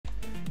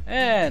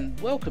And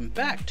welcome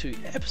back to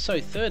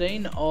episode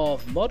 13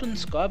 of Modern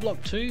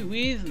Skyblock 2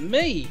 with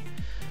me.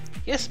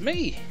 Yes,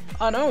 me.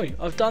 I know,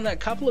 I've done that a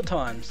couple of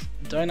times.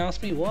 Don't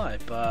ask me why,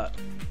 but...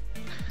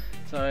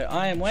 So,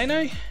 I am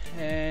Wayno,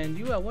 and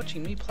you are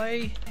watching me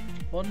play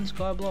Modern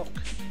Skyblock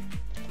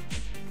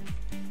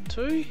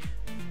 2.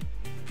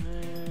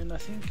 And I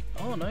think...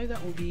 Oh no,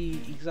 that will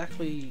be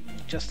exactly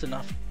just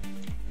enough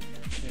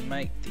to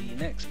make the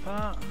next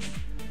part.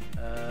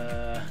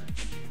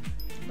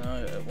 No,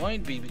 it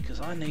won't be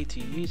because I need to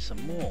use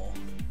some more.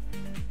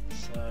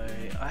 So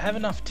I have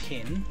enough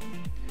tin.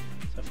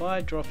 So if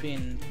I drop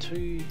in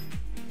 2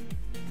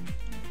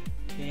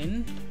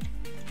 tin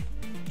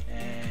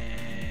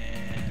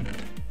and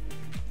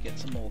get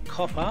some more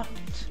copper,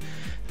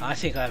 I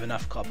think I have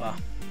enough copper.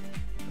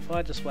 If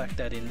I just whack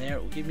that in there,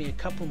 it will give me a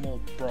couple more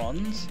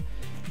bronze.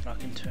 And I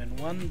can turn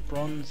 1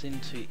 bronze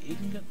into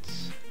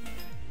ingots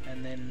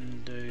and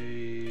then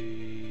do...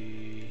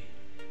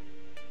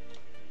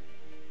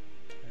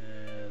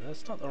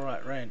 that's not the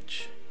right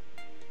wrench.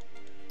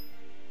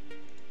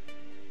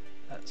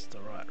 That's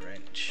the right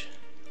wrench.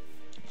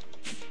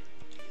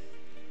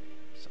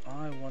 So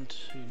I want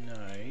to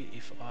know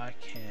if I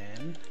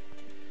can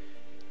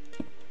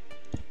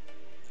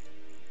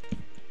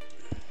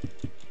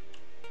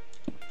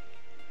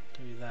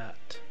do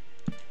that.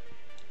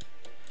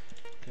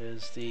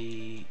 Because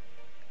the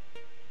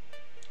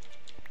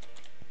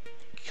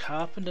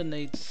carpenter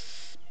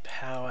needs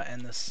power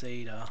and the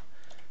cedar.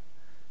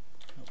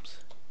 Oops.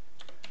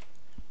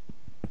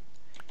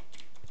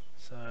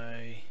 So,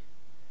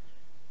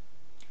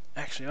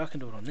 actually I can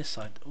do it on this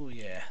side. Oh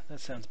yeah, that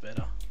sounds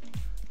better.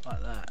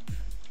 Like that.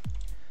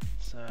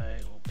 So,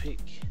 we'll pick...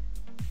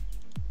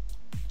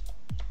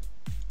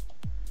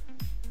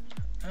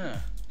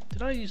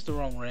 did I use the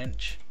wrong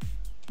wrench?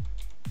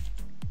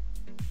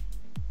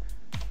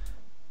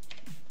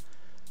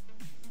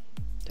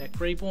 Deck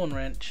Reborn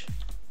wrench.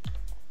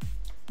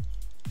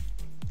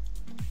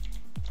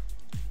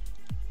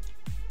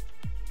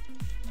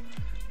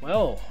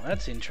 Well,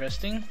 that's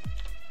interesting.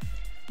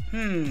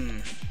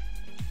 I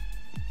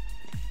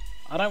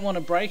don't want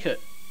to break it.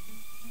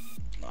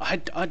 I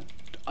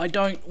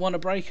don't want to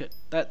break it.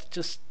 That's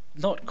just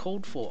not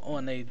called for. Oh,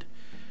 I need...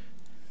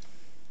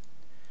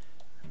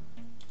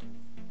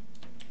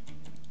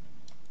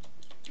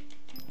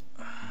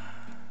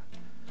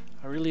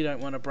 I really don't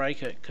want to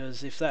break it,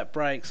 because if that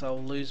breaks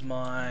I'll lose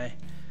my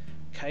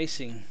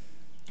casing.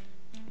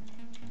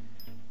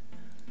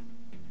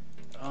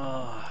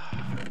 Oh.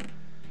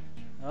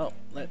 Well,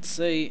 let's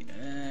see,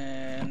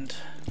 and...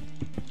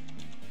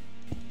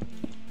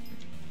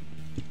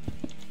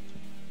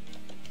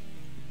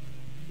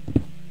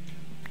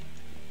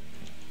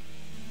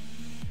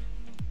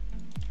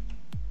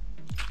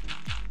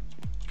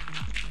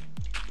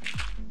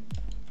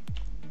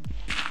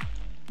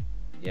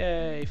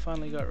 Yay,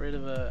 finally got rid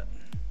of it.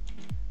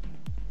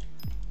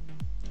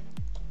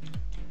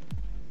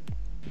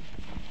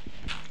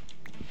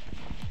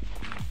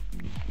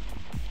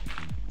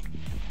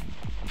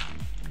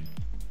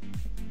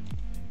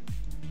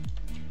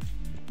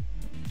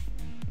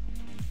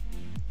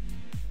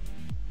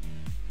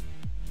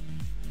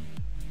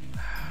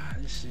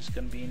 This is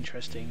going to be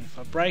interesting. If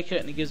I break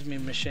it and it gives me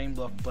machine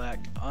block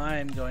black,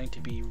 I'm going to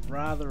be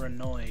rather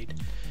annoyed,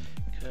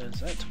 because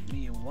that took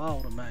me a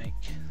while to make.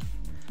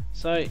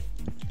 So,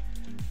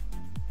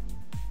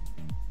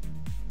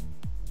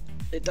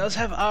 it does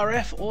have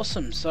RF,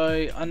 awesome,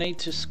 so I need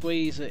to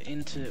squeeze it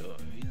into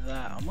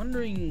that. I'm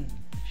wondering,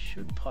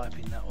 should pipe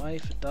in that way?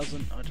 If it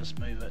doesn't, I'll just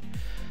move it.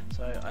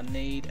 So I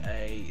need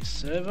a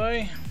servo.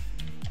 I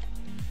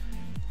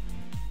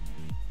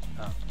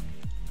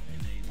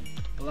need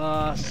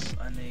glass,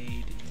 I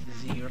need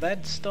the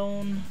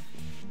redstone.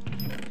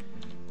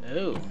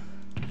 Oh,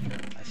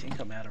 I think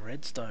I'm out of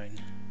redstone.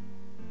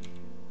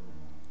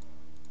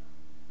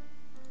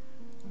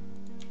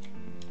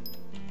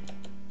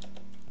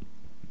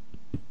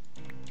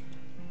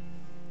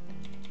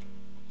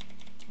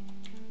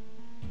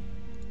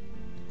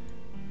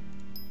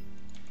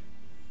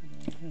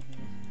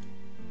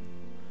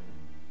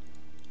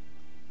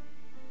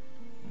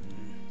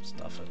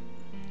 Stuff it.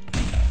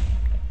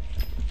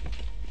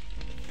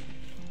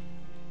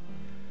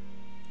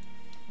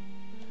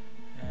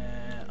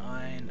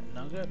 Iron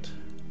nugget.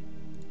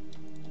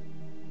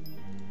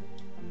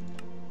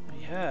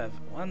 We have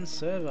 1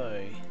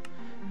 servo.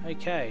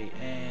 Okay,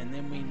 and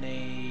then we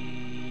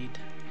need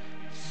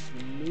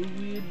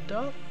fluid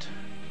duct.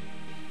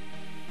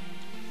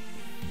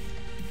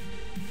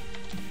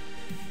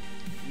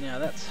 Now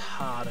that's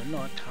hard, and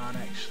I can't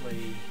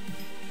actually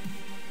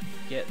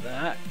get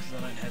that because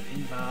I don't have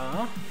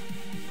invar.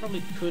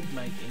 Probably could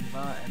make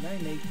invar, and they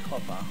need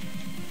copper.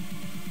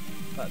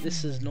 But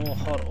this is nor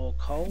hot or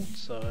cold,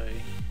 so...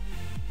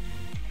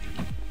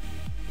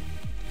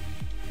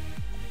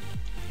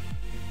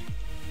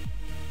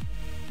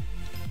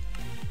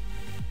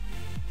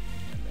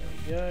 And there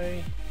we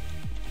go.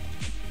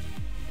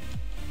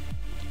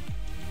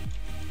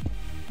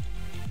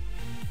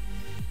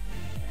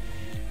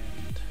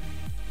 And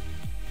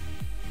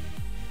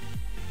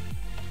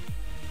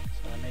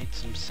need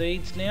some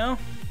seeds now.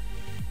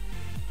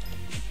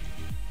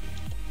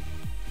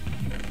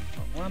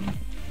 Wrong one.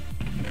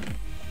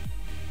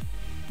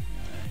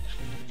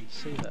 Actually, I didn't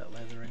see that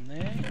leather in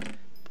there.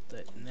 Put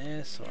that in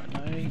there so I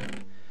know.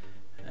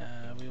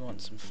 We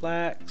want some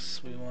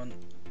flax. We want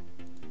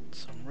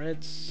some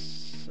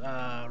rice.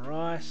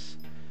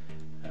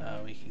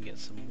 We can get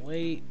some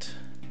wheat.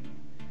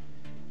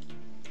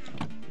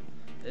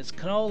 There's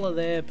canola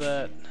there,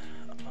 but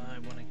I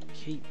want to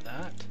keep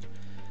that.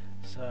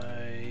 So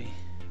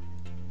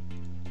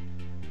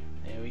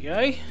there we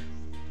go.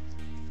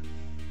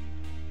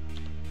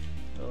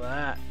 All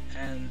that,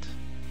 and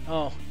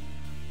oh,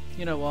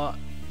 you know what?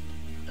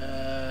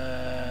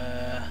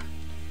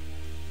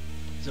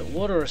 Is it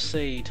water or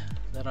seed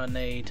that I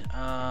need?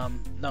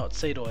 No, it's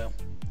seed oil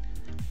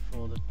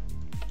for the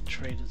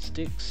treated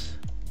sticks.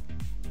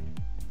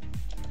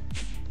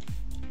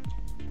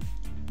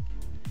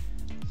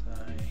 So,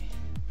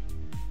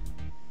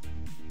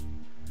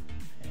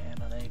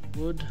 and I need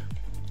wood.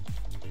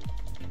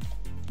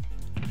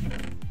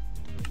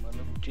 With my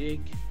little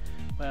jig.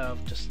 Well,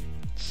 I've just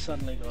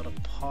suddenly got a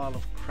pile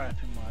of crap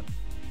in my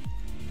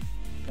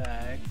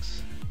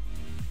bags.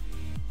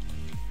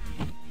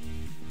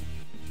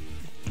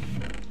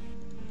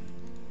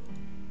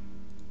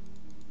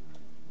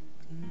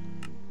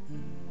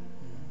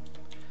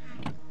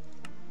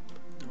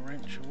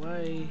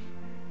 Away.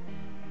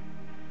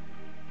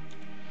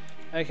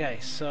 Okay,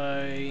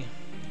 so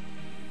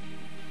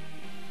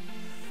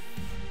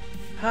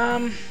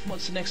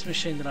what's the next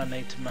machine that I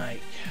need to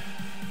make?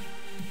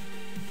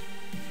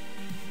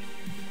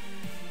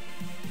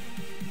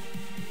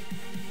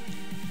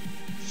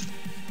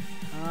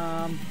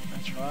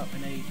 That's right, we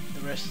need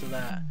the rest of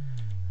that,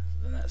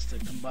 and that's the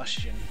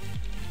combustion.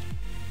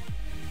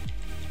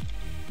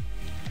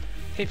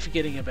 Keep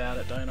forgetting about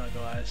it, don't I,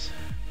 guys?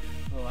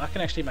 Well, I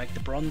can actually make the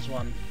bronze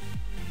one,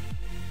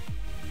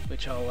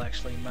 which I'll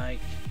actually make.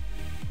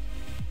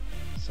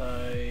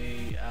 So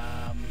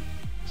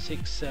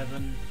 6,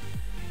 7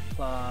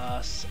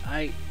 plus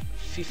 8,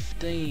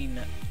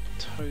 15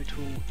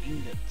 total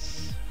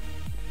ingots.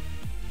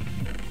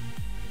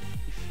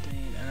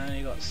 15, and I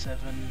only got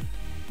 7,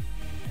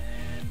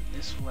 and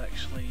this will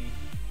actually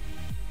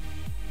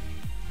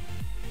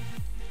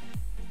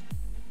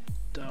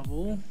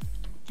double.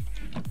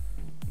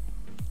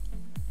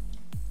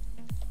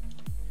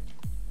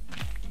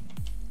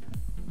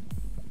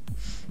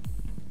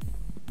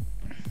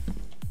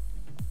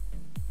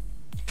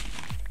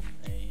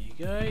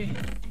 Go.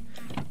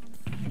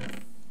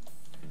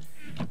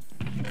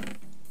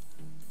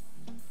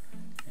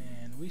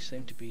 And we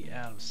seem to be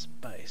out of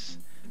space,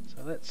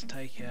 so let's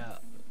take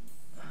out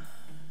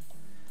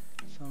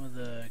some of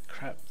the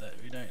crap that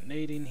we don't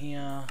need in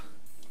here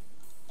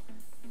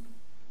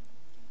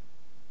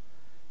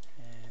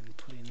and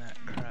put in that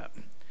crap.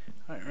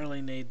 I don't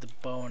really need the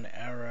bow and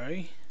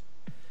arrow,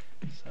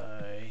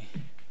 so,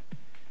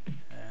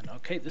 and I'll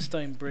keep the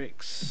stone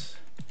bricks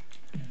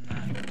and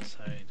that,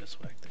 so just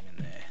whack them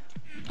in there.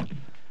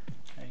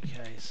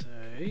 Okay, so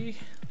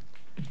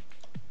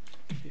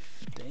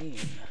 15.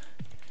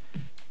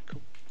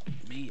 Cook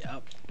me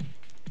up.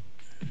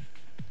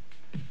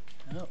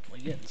 Oh, we're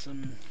getting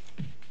some.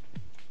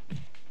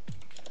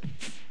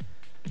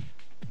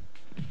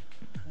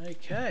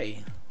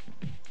 Okay.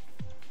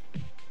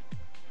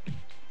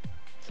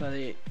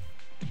 So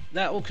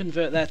that will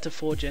convert that to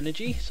forge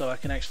energy, so I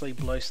can actually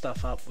blow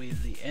stuff up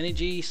with the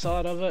energy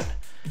side of it.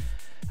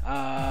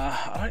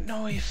 I don't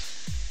know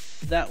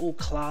if that will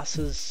class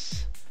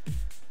as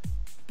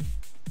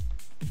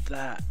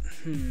that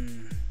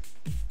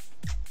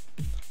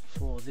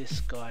for this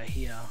guy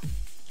here.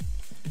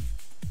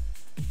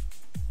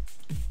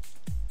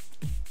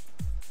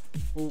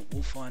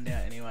 We'll find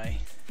out anyway.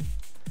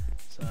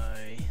 So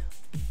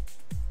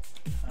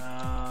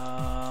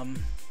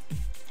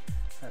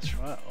that's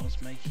right, I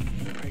was making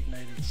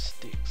impregnated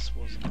sticks,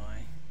 wasn't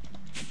I?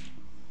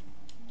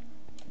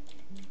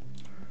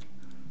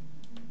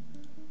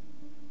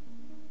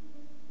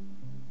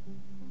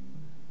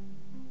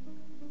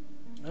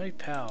 No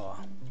power.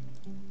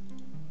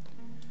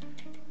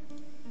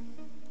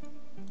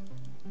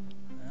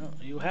 Well,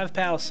 you'll have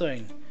power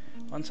soon.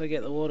 Once I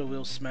get the water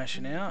wheel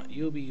smashing out,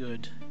 you'll be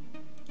good.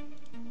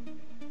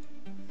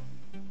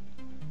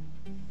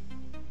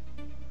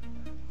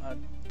 I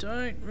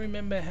don't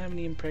remember how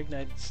many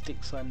impregnated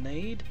sticks I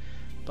need,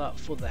 but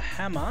for the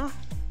hammer,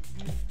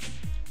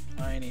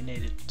 I only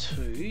needed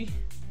 2.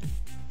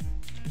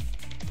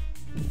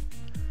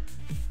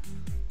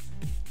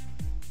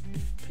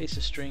 Piece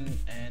of string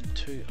and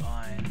 2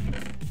 iron.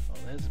 Well,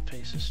 there's a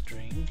piece of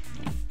string,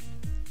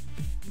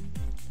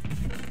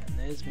 and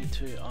there's me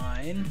 2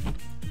 iron.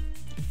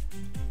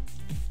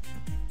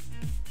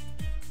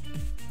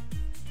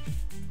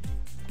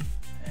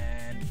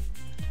 And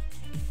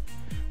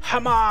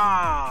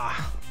hammer!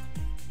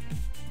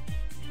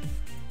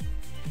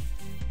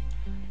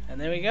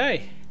 And there we go.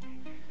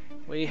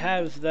 We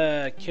have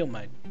the kill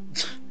mode,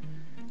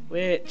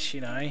 which,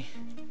 you know,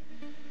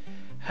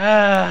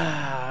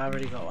 I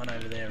already got one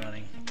over there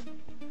running.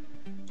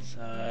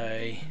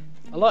 So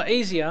A lot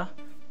easier,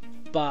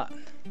 but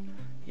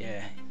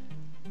yeah.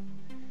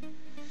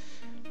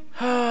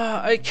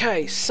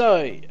 Okay,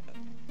 so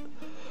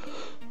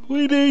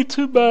we need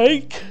to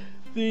make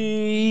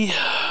the...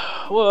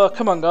 Well,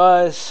 come on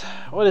guys,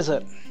 what is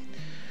it?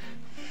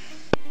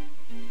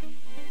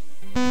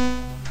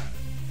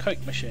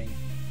 Coke machine.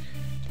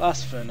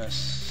 Blast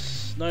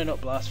furnace. No,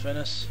 not blast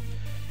furnace.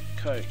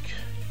 Coke.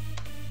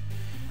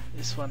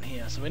 This one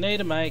here. So we need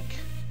to make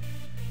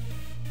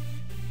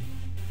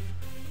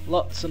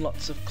lots and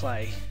lots of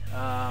clay.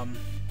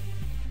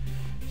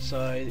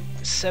 So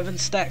 7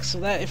 stacks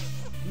of that,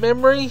 if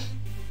memory.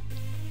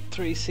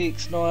 3,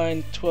 6,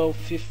 9, 12,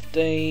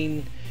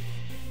 15,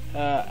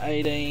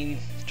 18,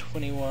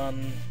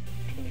 21,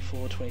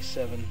 24,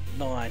 27,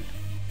 9.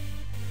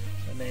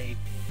 So I need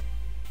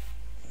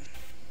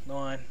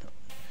 9.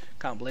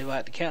 Can't believe I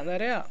had to count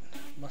that out.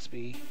 Must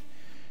be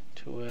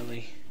too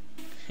early.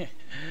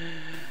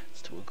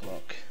 It's 2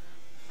 o'clock.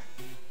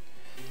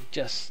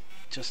 Just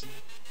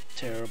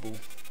terrible.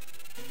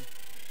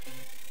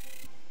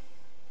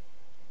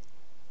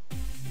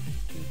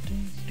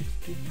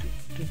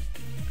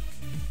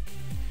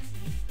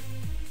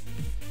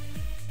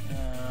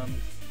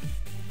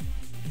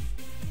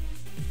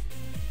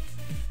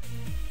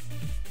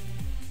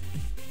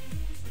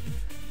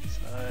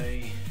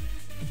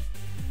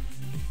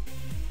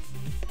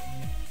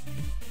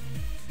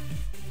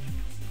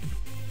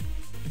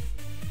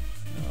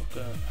 I've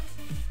got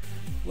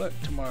work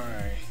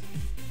tomorrow,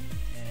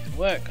 and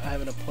work I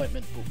have an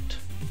appointment booked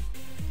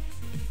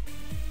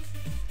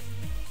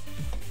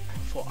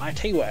for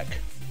IT work.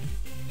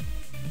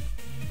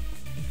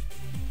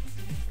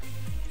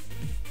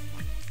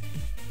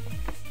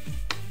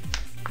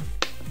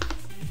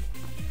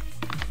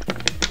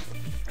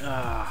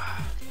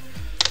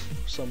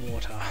 Some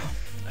water.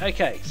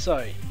 Okay,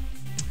 so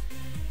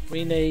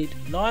we need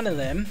 9 of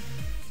them,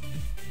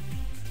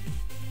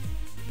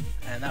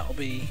 and that will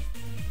be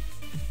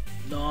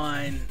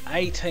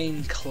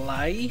 18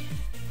 clay.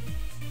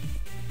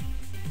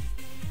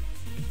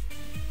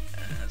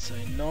 So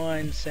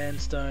 9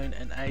 sandstone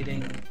and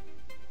 18.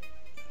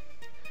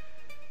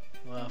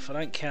 Well, if I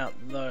don't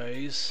count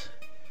those,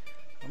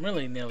 I'm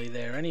really nearly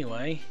there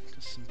anyway.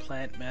 Just some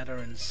plant matter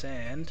and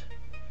sand.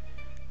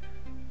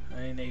 I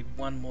only need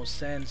 1 more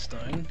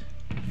sandstone,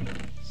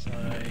 so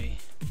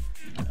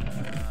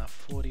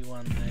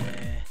 41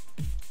 there.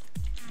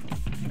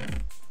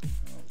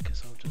 I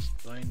guess I'll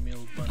just bone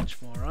meal a bunch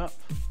more up.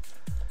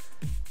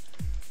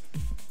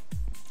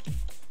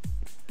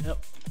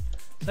 Yep.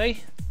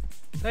 See?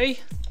 See?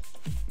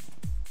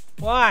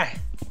 Why?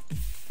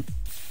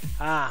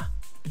 Ah.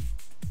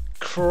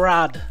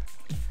 Crud.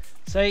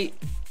 See?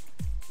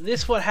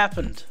 This what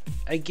happened.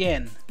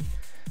 Again.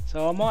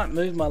 So I might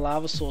move my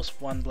lava source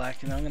 1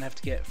 black, and I'm gonna have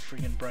to get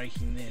friggin'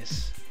 breaking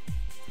this,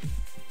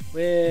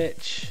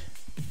 which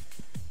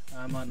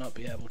I might not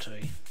be able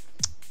to.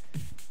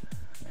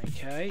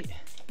 Okay.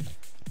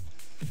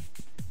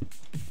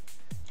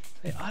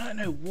 I don't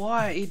know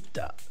why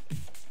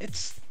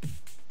it's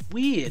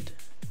weird.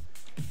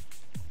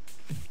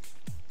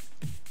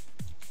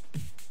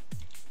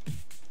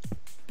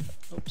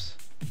 Oops.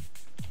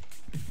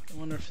 I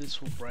wonder if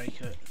this will break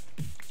it.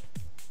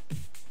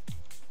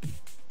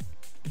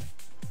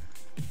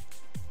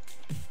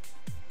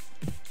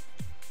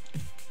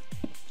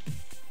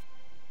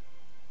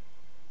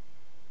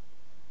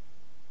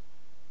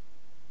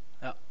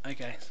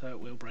 Okay, so it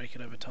will break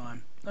it over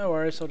time. No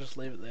worries, I'll just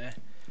leave it there.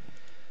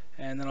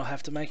 And then I'll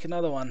have to make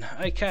another one.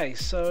 Okay,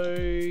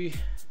 so...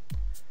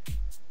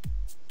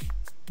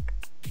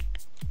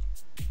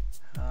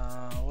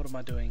 what am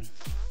I doing?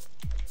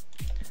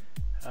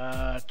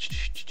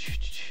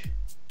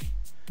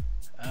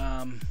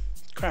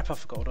 Crap, I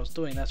forgot what I was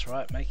doing, that's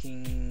right,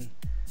 making...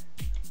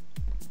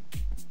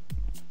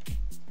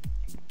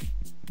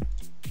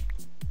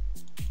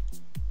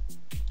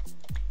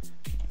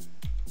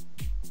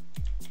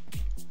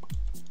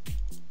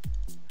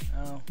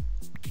 Oh,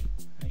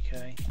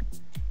 okay.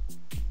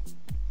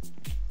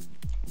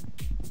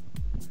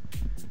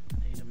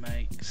 Need to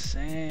make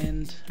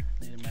sand,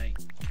 need to make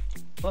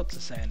lots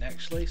of sand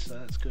actually, so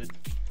that's good.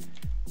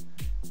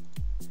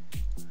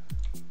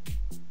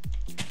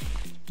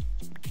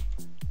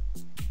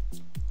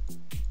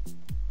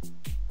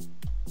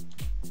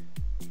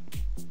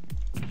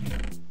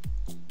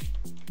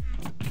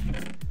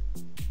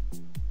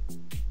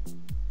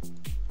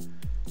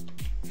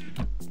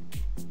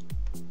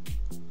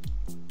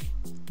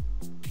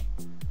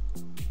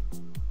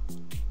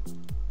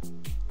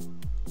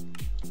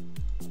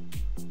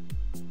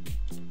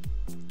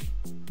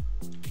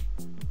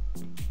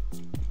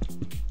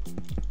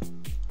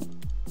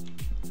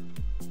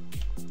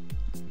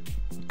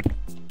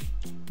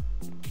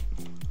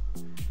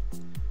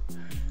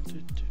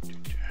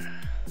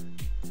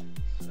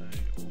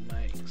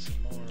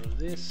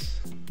 This.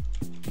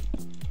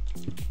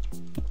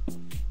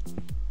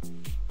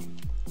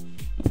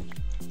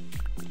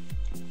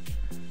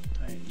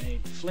 Don't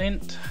need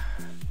flint.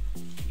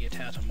 Get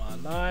out of my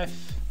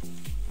life.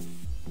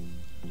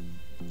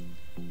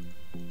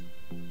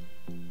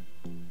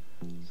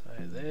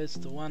 there's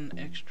the one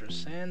extra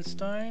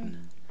sandstone,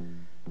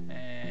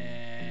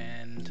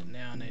 and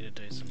now I need to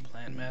do some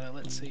plant matter.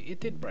 Let's see,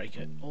 it did break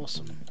it,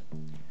 awesome.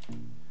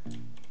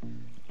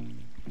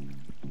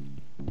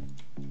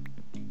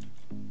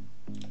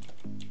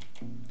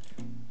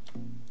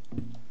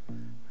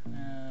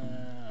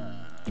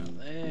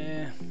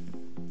 There,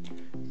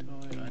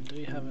 I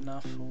do have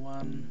enough for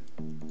one.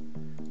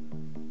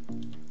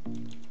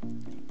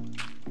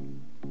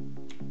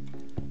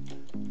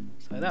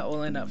 So that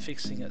will end up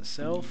fixing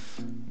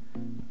itself.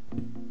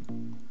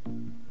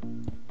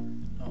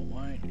 No, it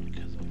won't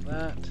because of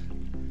that.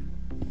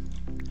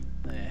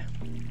 There.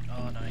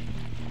 Oh no.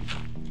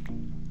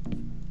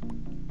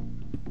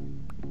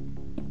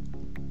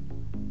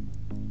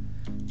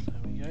 So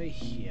we go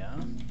here.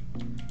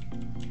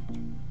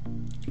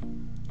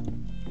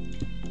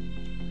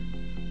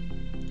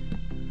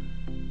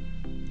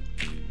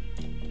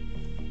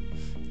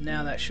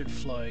 Now that should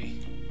flow.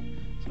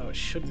 So it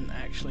shouldn't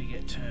actually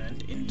get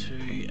turned into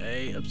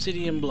a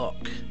obsidian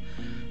block.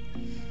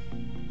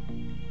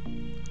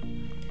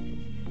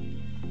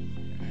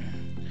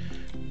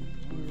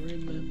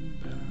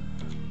 Remember.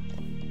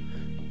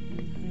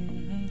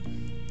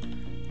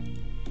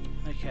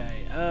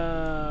 Okay,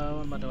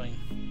 what am I doing?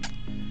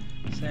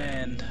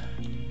 Sand.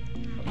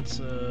 Lots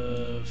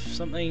of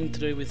something to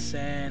do with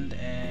sand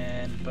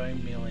and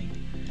bone milling.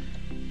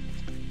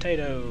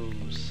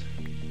 Potatoes.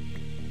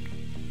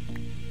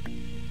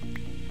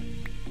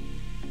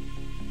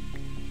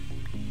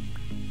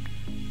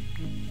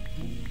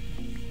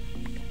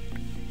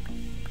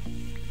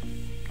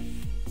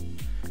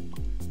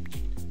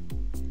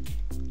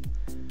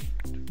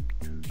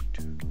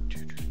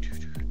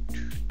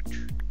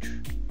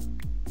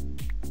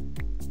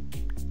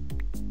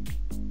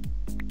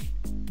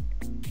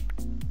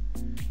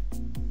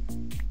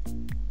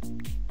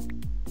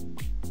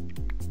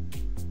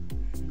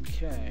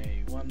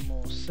 Okay, one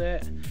more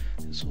set.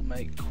 This will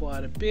make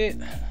quite a bit.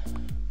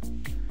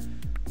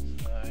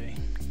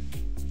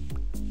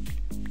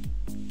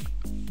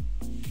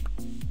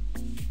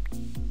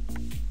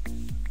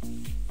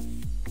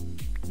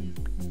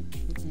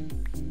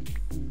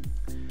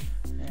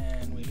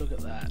 And we look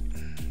at that.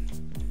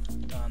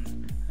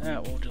 Done.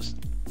 That will just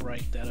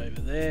break that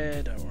over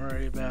there. Don't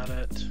worry about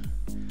it.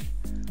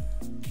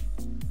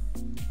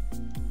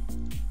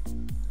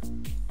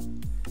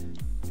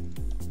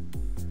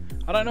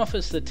 I don't know if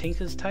it's the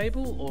Tinker's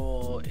table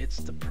or it's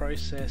the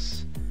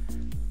process,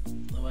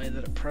 the way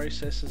that it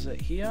processes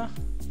it here.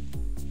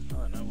 I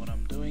don't know what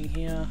I'm doing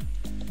here.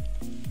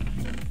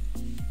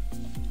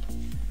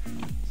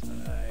 So,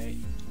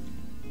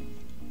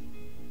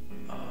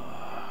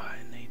 I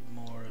need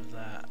more of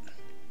that.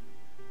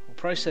 We'll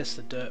process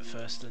the dirt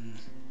first and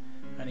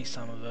only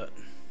some of it.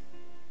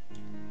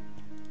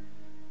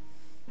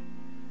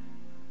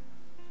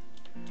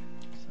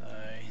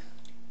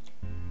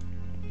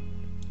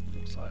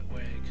 Like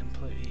we're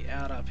completely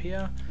out up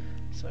here,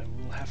 so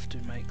we'll have to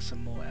make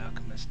some more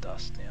alchemist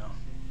dust now.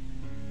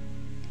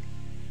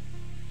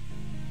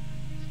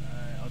 So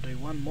I'll do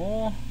one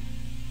more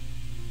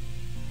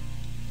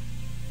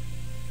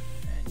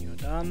and you're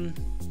done.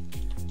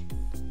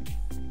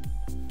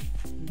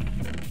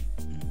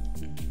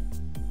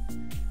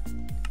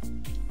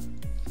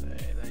 So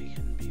they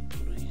can be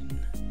put in.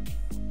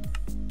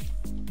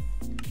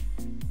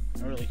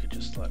 I really could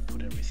just like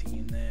put everything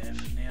in there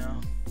for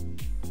now.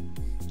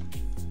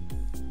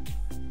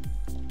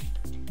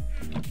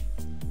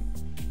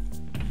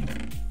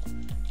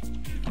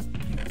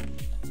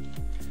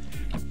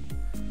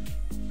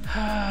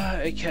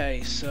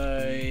 Okay, so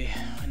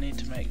I need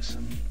to make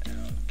some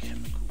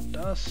chemical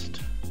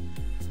dust.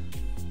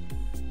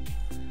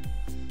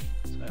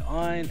 So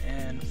iron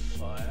and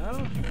fire. I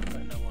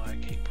don't know why I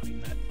keep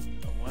putting that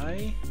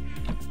away.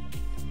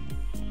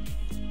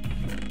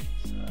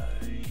 So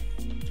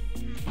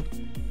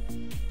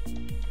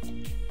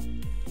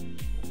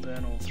we'll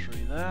burn all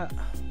through that.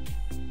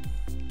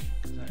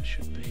 That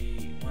should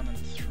be 1 and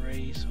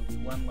 3, so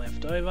there'll be 1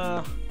 left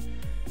over.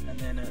 And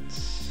then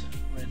it's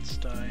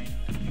redstone.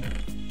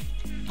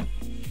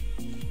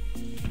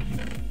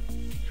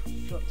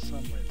 We've got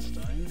some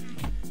redstone.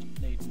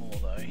 Need more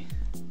though.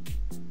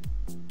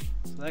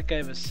 So that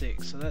gave us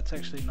 6, so that's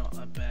actually not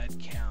a bad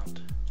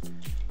count.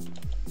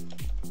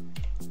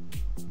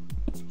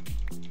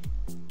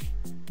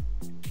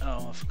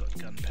 Oh, I forgot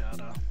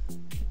gunpowder.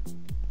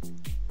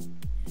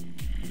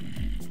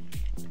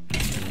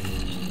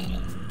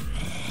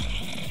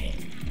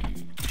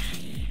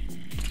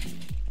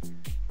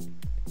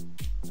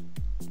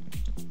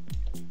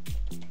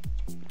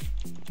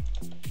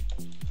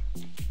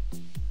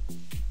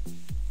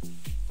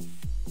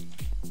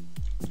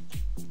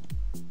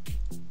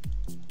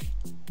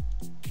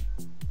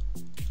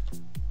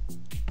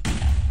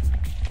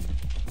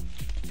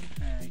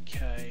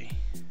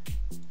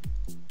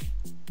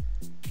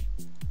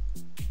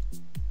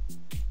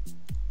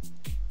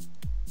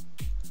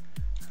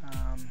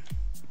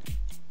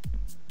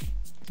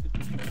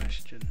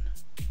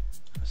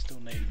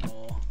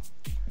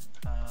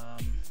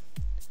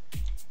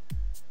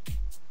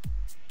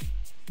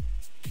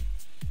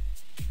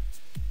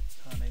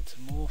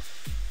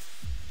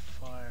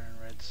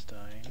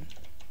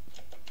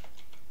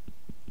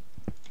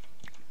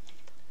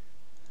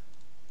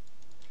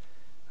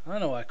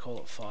 call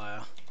it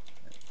fire.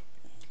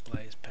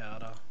 Blaze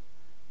powder.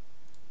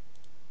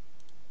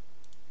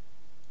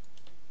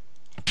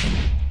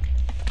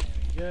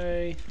 There we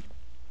go.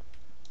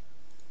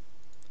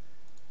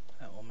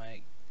 That will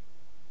make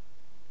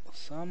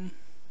some.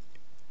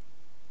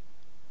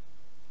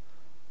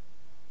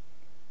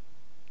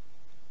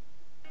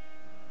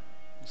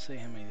 We'll see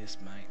how many this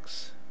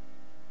makes.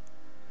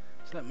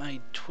 So that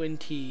made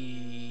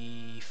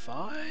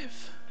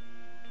 25?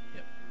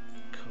 Yep,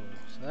 cool.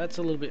 So that's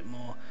a little bit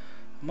more.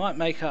 I might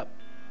make up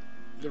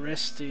the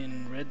rest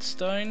in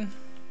redstone.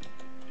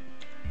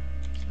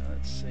 So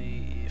let's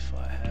see if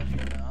I have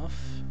enough.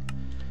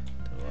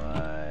 Do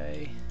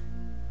I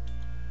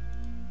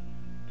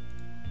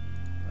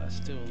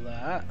steal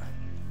that?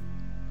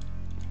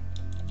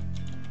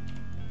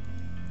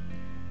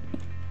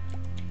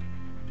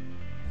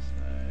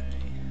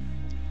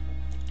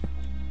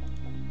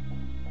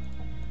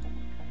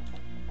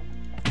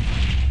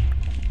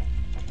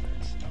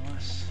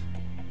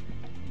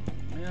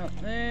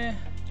 There.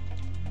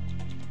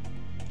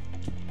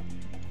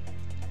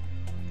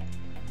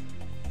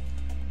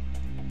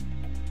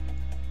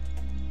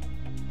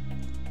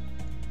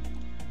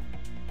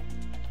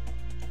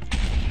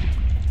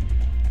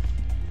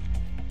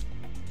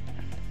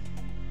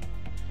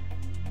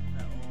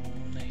 That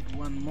will need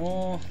one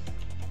more.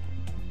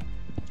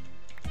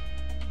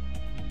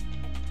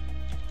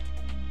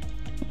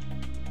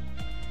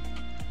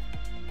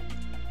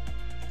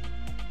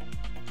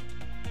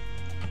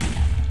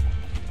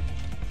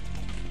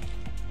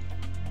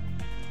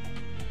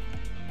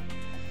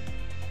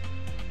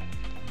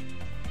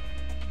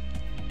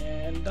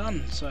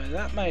 Done. So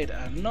that made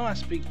a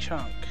nice big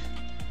chunk.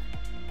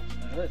 So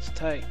let's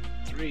take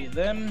 3 of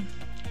them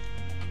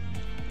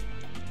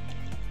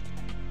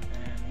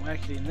and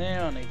whack it in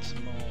there. I need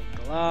some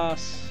more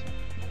glass,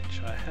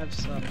 which I have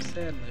some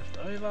sand left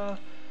over.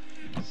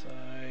 So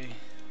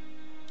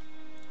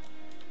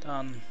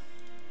done.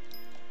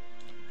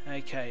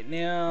 Okay,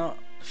 now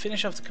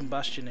finish off the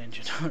combustion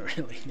engine. I don't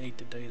really need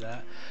to do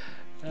that.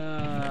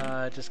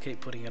 Just keep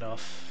putting it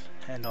off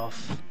and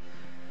off.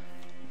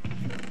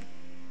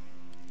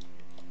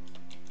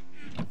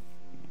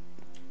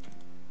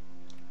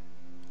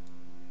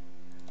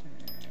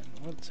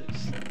 What's it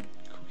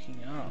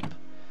cooking up?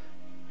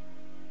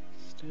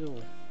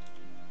 Still.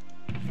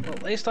 Well,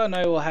 at least I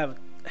know we'll have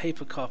a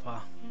heap of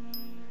copper.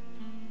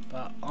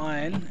 But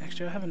iron,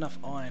 actually I have enough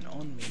iron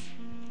on me.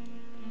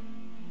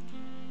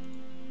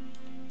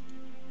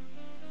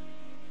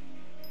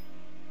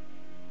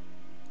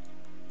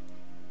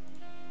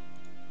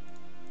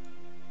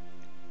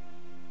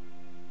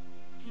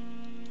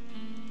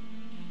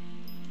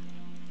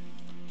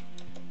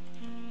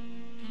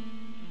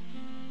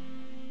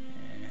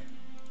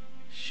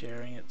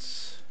 Sharing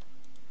its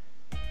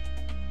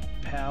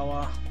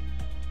power.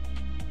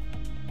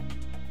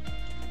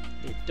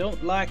 It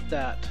don't like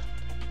that.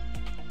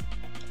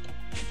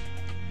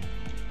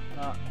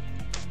 But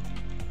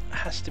it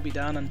has to be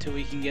done until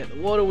we can get the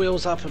water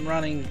wheels up and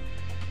running.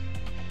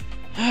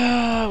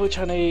 Which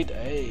I need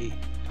a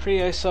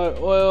creosote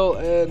oil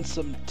and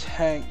some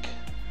tank.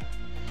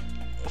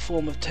 A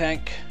form of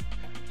tank,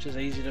 which is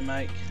easy to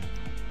make.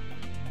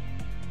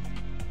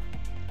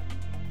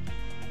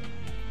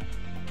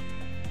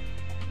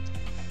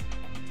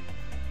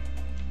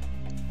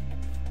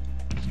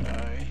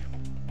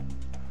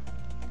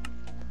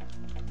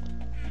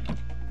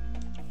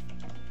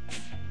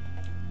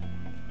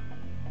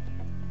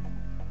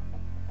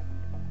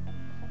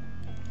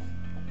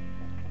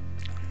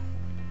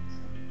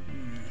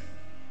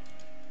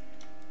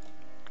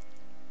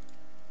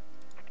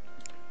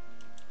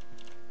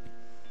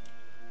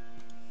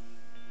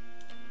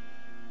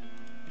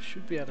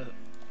 Should be able to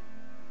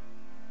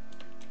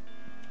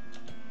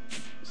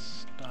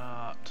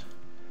start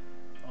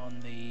on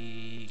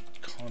the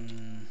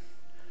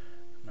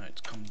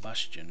it's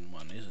combustion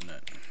one, isn't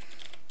it?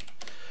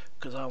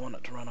 Because I want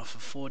it to run off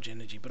of forge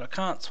energy, but I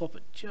can't swap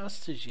it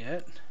just as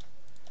yet.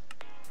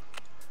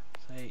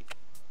 See,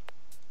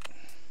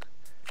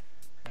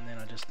 and then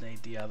I just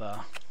need the other.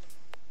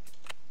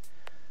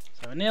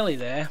 So we're nearly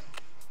there.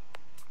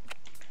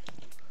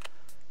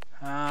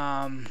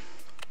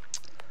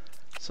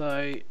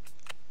 So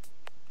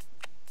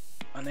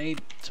I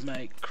need to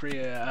make coke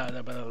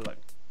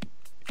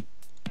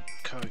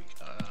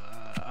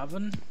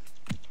oven.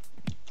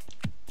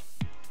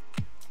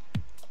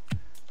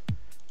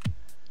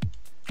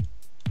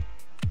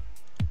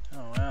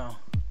 Oh wow,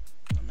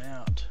 I'm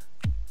out.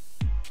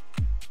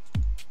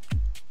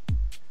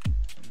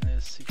 And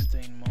there's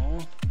 16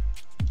 more.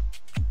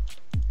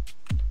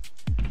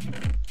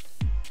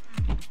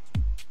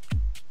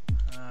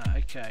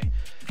 Okay,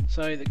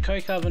 so the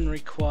coke oven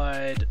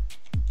required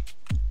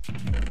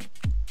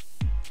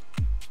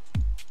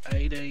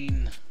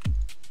 18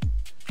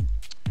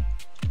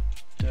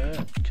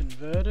 dirt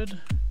converted.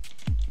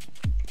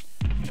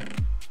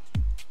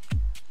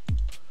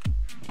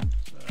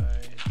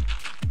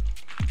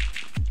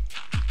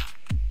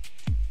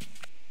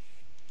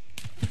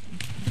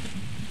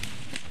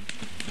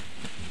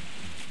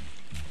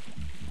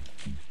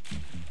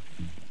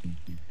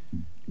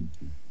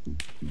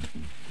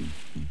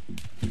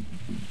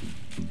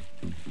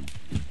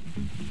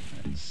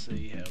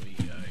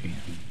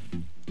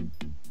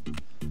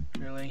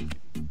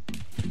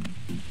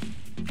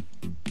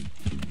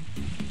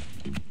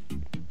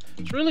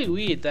 It's really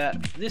weird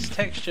that this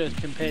texture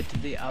compared to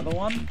the other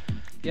one,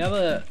 the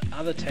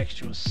other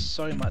texture was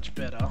so much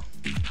better.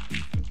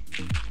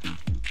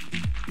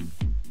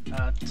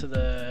 To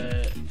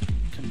the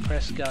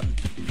compressed gun,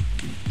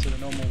 to the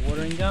normal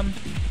watering gun,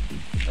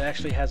 it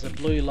actually has a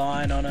blue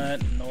line on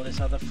it and all this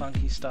other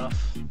funky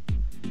stuff.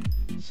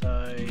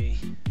 So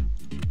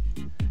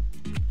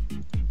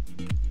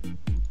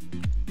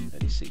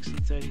 36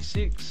 and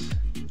 36, so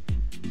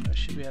I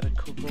should be able to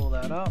cook all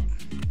that up.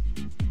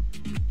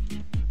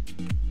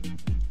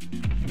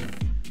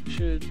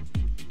 Should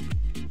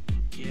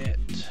get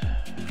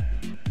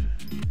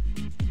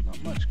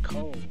not much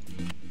coal,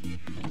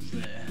 is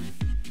there?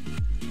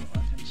 Well, I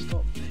can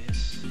stop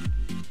this.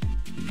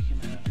 You can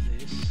have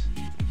this.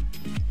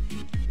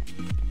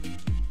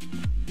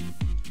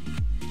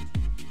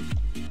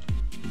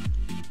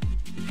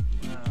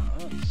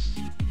 Wow,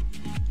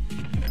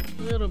 that's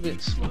a little bit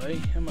slow.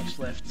 How much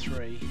left?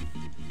 3.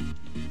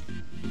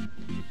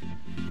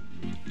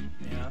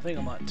 Yeah, I think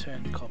I might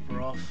turn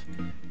copper off.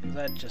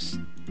 That just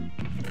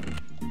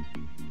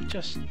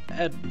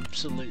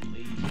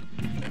absolutely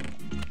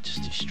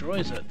just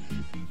destroys it.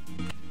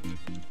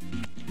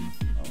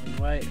 While we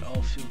wait,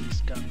 I'll fill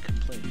this gun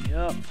completely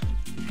up.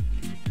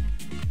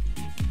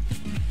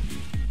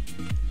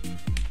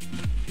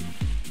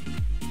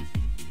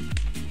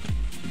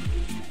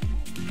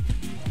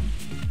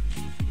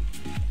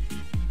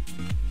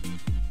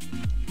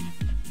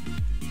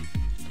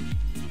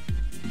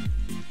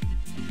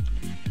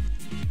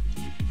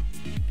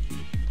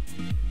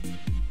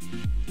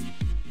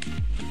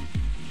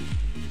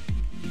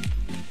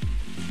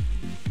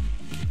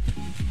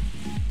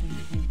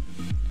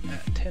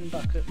 At 10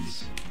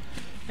 buckets.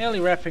 Nearly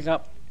wrapping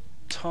up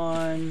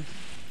time.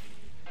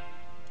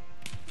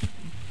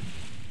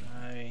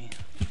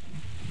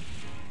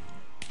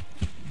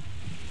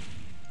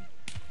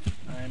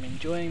 I'm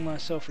enjoying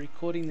myself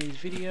recording these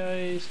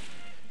videos.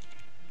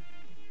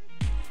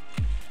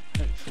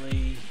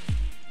 Hopefully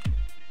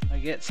I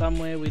get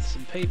somewhere with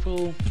some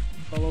people,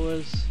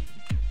 followers,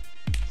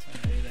 so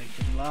they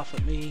can laugh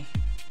at me,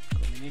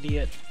 call me an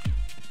idiot.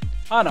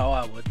 I know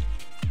I would.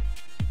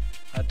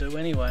 I do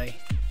anyway.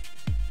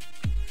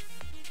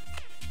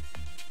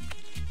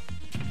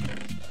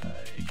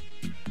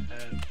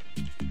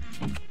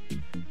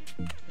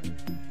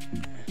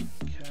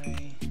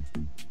 Okay.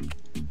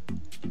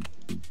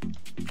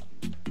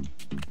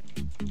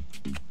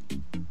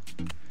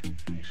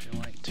 Actually, I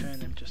won't turn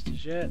them just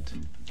as yet.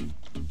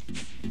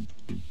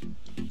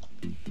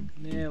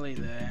 Nearly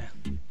there.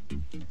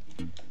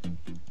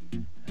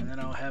 And then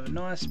I'll have a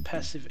nice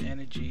passive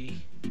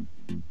energy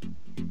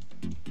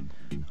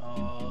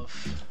of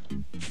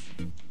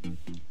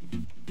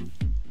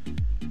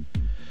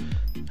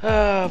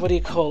what do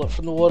you call it,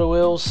 from the water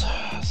wheels,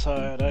 so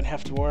I don't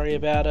have to worry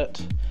about it.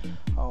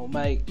 I'll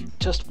make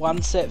just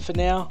one set for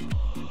now,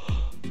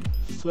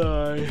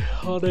 so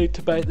I'll need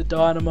to make the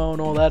dynamo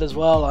and all that as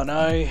well, I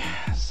know,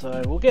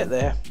 so we'll get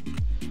there.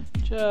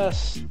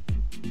 Just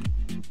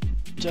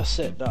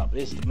setting up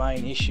is the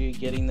main issue,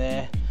 getting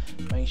there,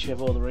 making sure you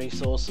have all the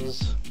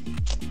resources,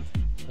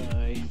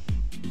 so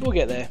we'll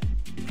get there.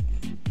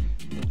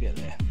 We'll get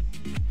there.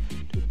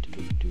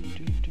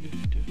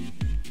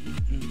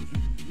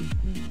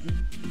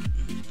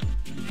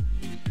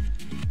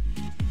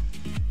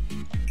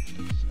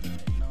 So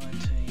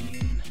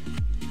 19.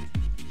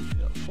 We've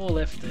got 4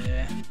 left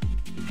there.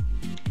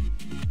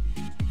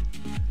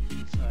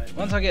 So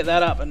once I get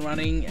that up and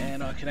running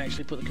and I can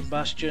actually put the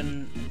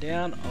combustion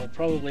down, I'll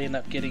probably end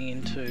up getting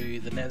into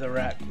the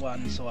netherrack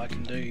one so I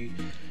can do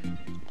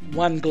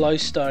one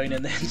glowstone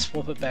and then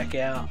swap it back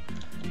out.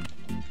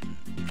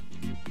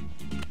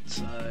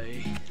 So,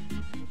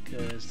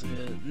 because the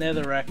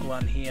netherrack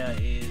one here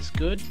is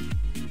good,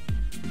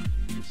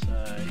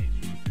 so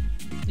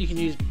you can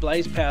use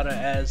blaze powder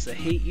as the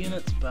heat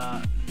units,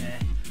 but nah.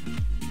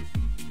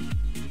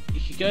 You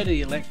could go to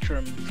the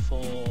electrum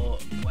for,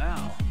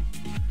 wow,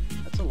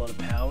 that's a lot of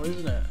power,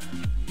 isn't it?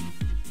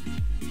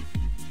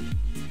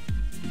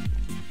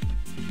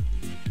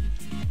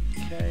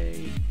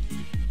 Okay,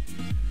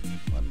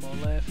 one more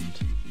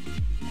left.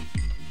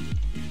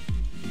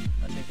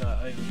 I think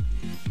I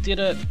overdid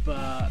it,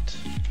 but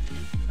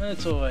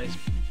it's always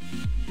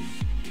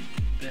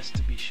best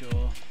to be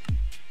sure.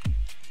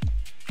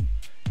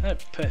 Oh,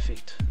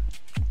 perfect.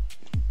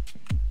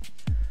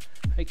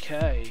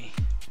 Okay,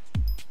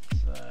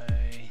 so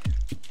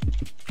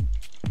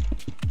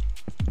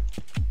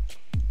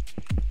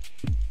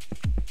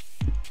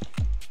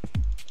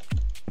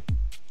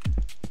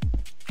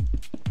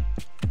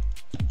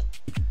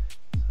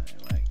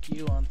like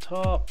you on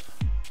top,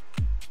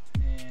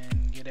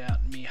 and get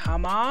out me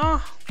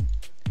hammer,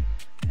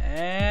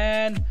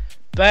 and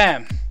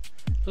bam!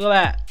 Look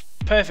at that,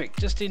 perfect,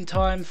 just in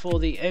time for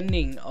the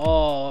ending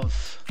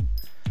of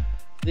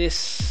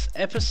this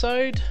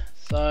episode.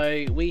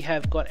 So we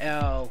have got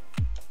our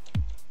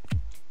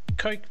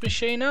Coke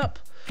machine up,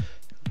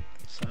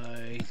 so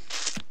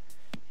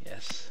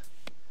yes,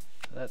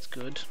 that's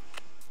good.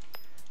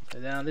 So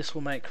now this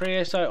will make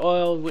creosote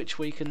oil, which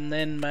we can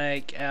then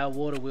make our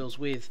water wheels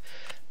with.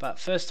 But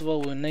first of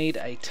all, we'll need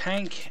a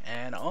tank,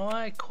 and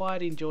I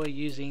quite enjoy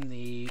using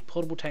the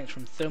portable tanks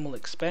from Thermal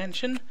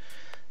Expansion.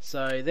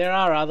 So there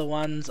are other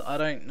ones, I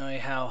don't know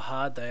how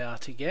hard they are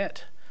to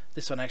get.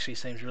 This one actually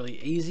seems really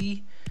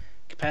easy.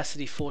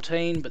 Capacity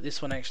 14, but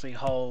this one actually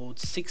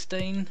holds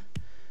 16.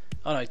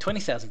 Oh no,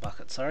 20,000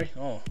 buckets, sorry.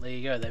 Oh, there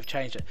you go, they've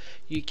changed it.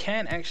 You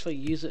can actually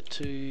use it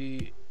to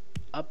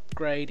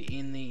upgrade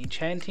in the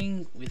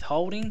enchanting with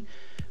holding,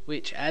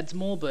 which adds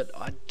more, but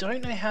I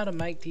don't know how to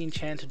make the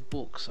enchanted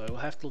book, so we'll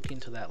have to look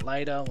into that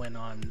later when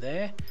I'm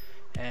there.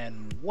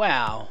 And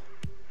wow,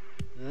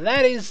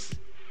 that is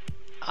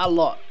a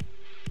lot.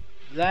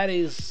 That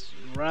is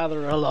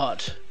rather a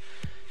lot.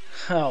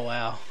 Oh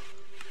wow.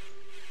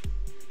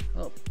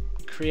 Oh,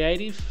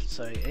 creative,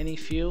 so any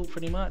fuel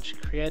pretty much.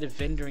 Creative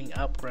vendoring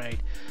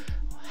upgrade.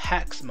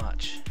 Hacks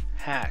much.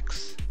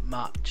 Hacks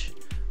much.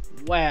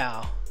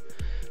 Wow.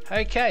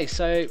 Okay,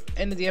 so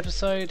end of the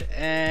episode,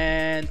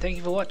 and thank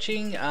you for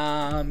watching.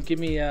 Give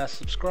me a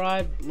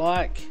subscribe,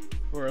 like,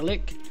 or a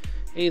lick,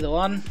 either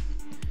one.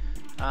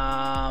 So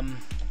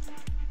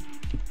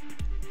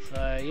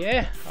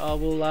yeah, I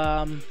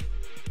will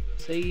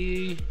see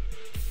you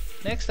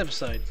next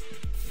episode.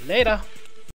 Later.